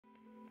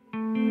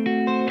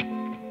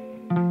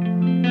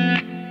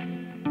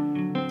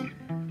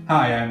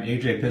Hi, I'm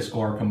AJ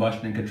Piskor,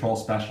 Combustion and Control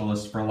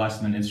Specialist for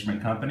Lesman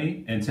Instrument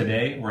Company, and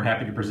today we're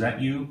happy to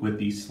present you with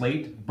the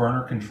Slate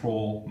Burner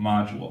Control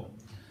Module.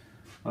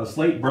 A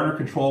Slate Burner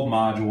Control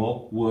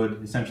Module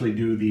would essentially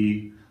do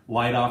the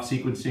light-off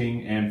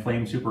sequencing and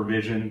flame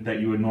supervision that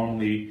you would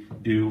normally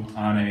do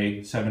on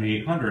a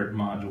 7800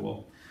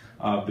 module.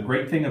 The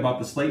great thing about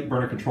the Slate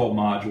Burner Control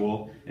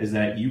Module is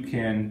that you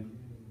can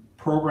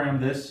program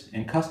this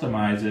and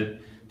customize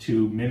it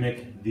to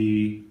mimic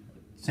the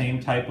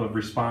same type of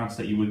response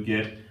that you would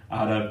get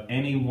out of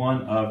any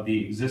one of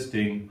the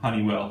existing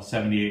Honeywell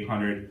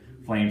 7800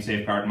 flame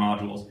safeguard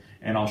modules.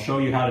 And I'll show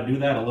you how to do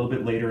that a little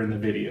bit later in the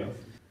video.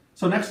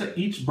 So next to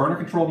each burner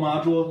control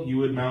module, you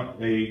would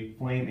mount a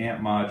flame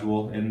amp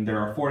module, and there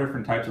are 4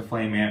 different types of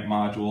flame amp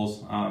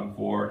modules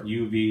for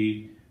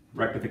UV,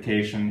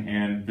 rectification,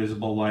 and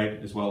visible light,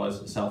 as well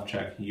as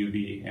self-check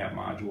UV amp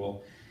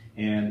module.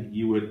 And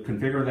you would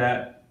configure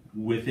that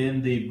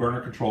within the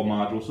burner control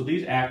module. So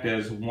these act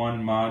as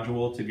one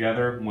module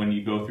together when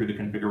you go through the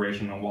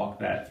configuration, and walk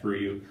that through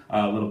you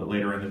a little bit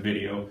later in the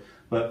video.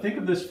 But think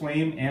of this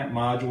flame amp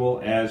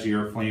module as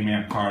your flame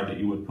amp card that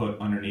you would put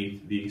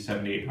underneath the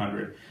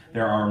 7800.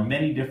 There are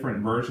many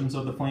different versions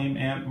of the flame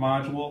amp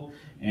module,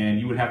 and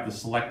you would have to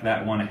select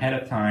that one ahead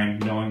of time,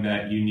 knowing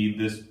that you need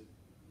this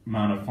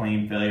amount of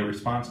flame failure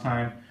response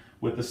time.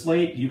 With the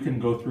Slate, you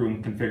can go through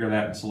and configure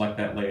that and select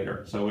that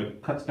later. So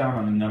it cuts down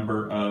on the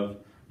number of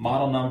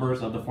model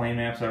numbers of the flame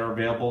amps that are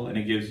available, and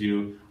it gives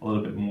you a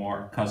little bit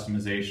more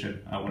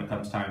customization when it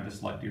comes time to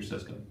select your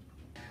system.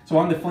 So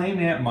on the flame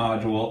amp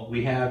module,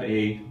 we have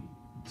a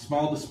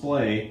small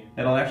display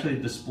that'll actually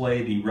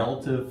display the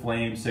relative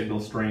flame signal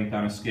strength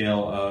on a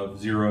scale of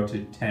 0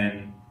 to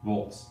 10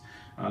 volts.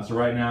 So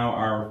right now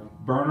our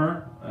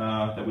burner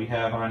that we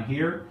have on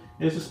here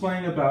is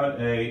displaying about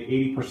a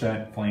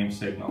 80% flame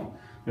signal.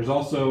 There's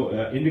also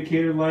an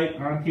indicator light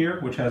on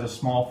here which has a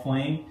small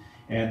flame,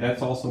 and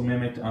that's also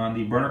mimicked on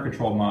the burner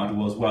control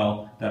module as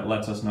well, that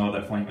lets us know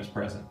that flame is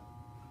present.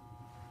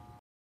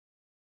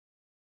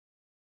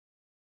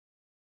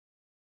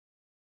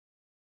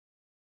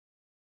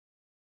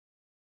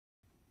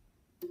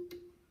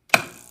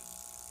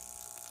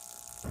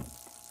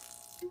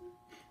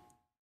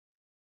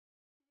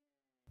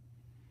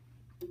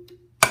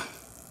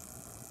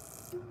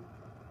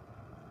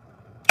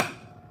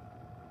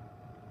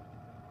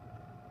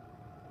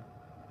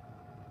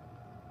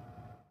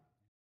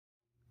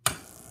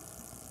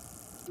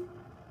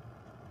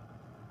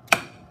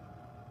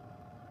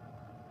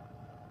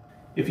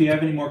 If you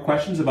have any more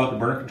questions about the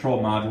burner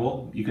control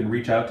module, you can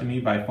reach out to me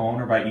by phone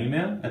or by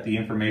email at the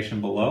information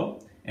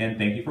below, and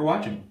thank you for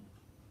watching.